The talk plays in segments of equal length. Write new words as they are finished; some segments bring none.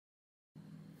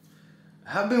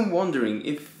I've been wondering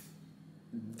if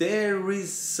there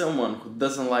is someone who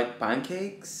doesn't like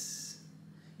pancakes.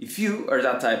 If you are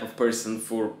that type of person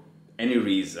for any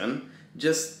reason,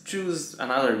 just choose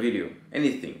another video,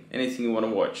 anything you want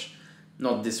to watch.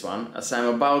 Not this one, as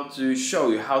I'm about to show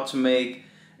you how to make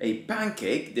a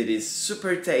pancake that is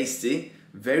super tasty,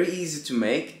 very easy to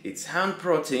make, it's hand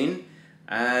protein,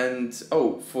 and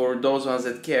oh, for those ones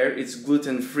that care, it's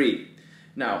gluten free.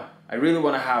 Now, I really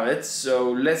want to have it,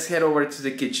 so let's head over to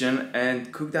the kitchen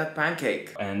and cook that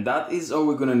pancake. And that is all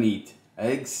we're gonna need: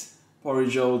 eggs,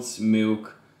 porridge oats,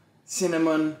 milk,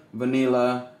 cinnamon,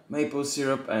 vanilla, maple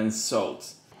syrup and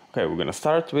salt. Okay, we're gonna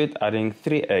start with adding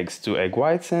 3 eggs, 2 egg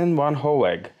whites and 1 whole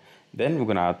egg. Then we're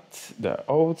gonna add the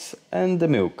oats and the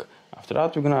milk. After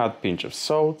that we're gonna add a pinch of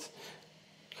salt,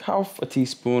 half a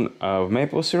teaspoon of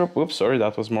maple syrup, oops, sorry,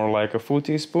 that was more like a full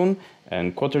teaspoon,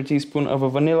 and 1/4 teaspoon of a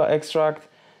vanilla extract,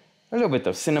 a little bit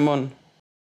of cinnamon.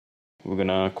 We're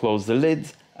gonna close the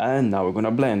lid and now we're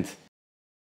gonna blend.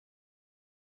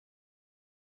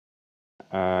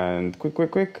 And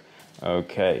quick.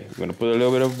 Okay, we're gonna put a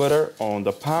little bit of butter on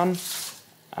the pan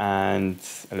and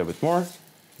a little bit more.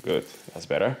 Good, that's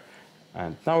better.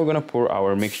 And now we're gonna pour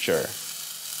our mixture.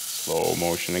 Slow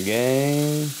motion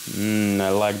again. I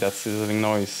like that sizzling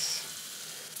noise.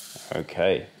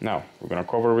 Okay, now we're gonna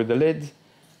cover with the lid.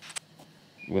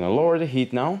 We're gonna lower the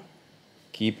heat now.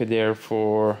 Keep it there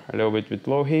for a little bit with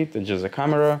low heat. Adjust the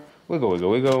camera.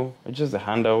 Wiggle. Adjust the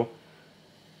handle.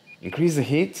 Increase the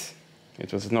heat.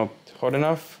 It was not hot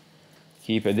enough.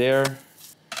 Keep it there.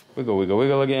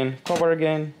 Wiggle again. Cover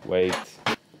again. Wait.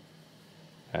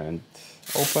 And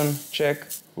open. Check.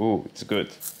 Ooh, it's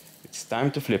good. It's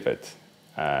time to flip it.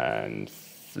 And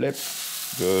flip.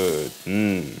 Good.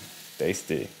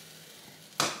 Tasty.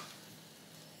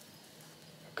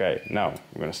 Okay, now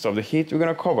we're gonna stop the heat. We're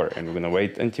gonna cover and we're gonna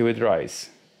wait until it dries.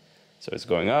 So it's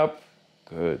going up.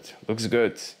 Good. Looks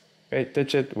good. Okay,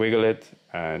 touch it, wiggle it,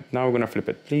 and now we're gonna flip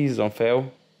it. Please don't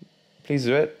fail. Please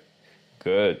do it.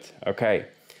 Good. Okay.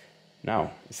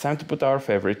 Now it's time to put our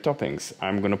favorite toppings.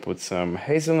 I'm gonna put some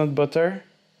hazelnut butter.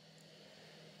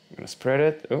 I'm gonna spread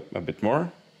it. Oh, a bit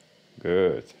more.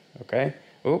 Good. Okay.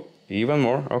 Oh, even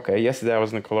more. Okay. Yesterday I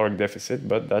was in a caloric deficit,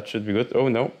 but that should be good. Oh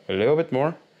no, a little bit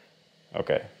more.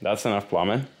 Okay, that's enough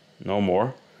plumbing. No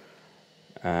more.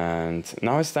 And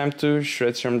now it's time to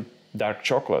shred some dark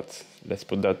chocolate. Let's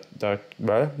put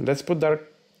dark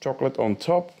chocolate on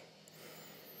top.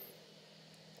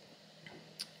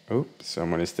 Oops,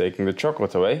 someone is taking the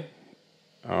chocolate away.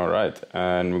 All right,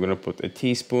 and we're gonna put a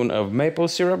teaspoon of maple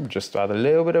syrup just to add a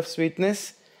little bit of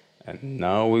sweetness. And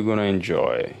now we're gonna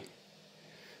enjoy.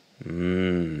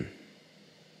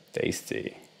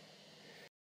 Tasty.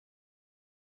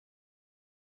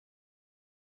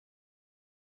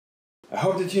 I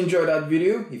hope that you enjoyed that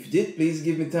video. If you did, please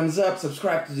give me a thumbs up,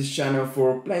 subscribe to this channel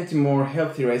for plenty more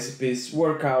healthy recipes,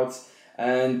 workouts,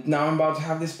 and now I'm about to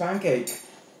have this pancake.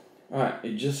 Alright,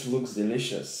 it just looks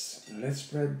delicious. Let's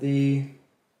spread the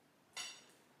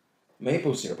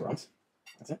maple syrup around.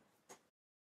 That's it.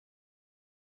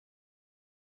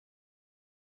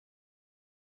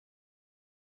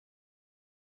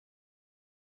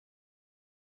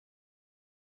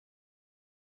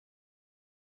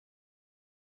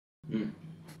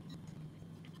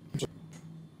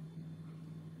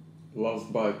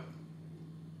 Last bite.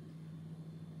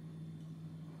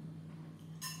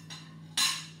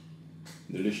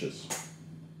 Delicious.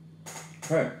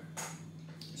 Alright,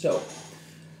 so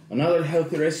another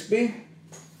healthy recipe.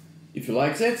 If you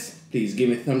liked it, please give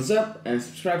me a thumbs up and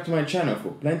subscribe to my channel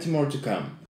for plenty more to come.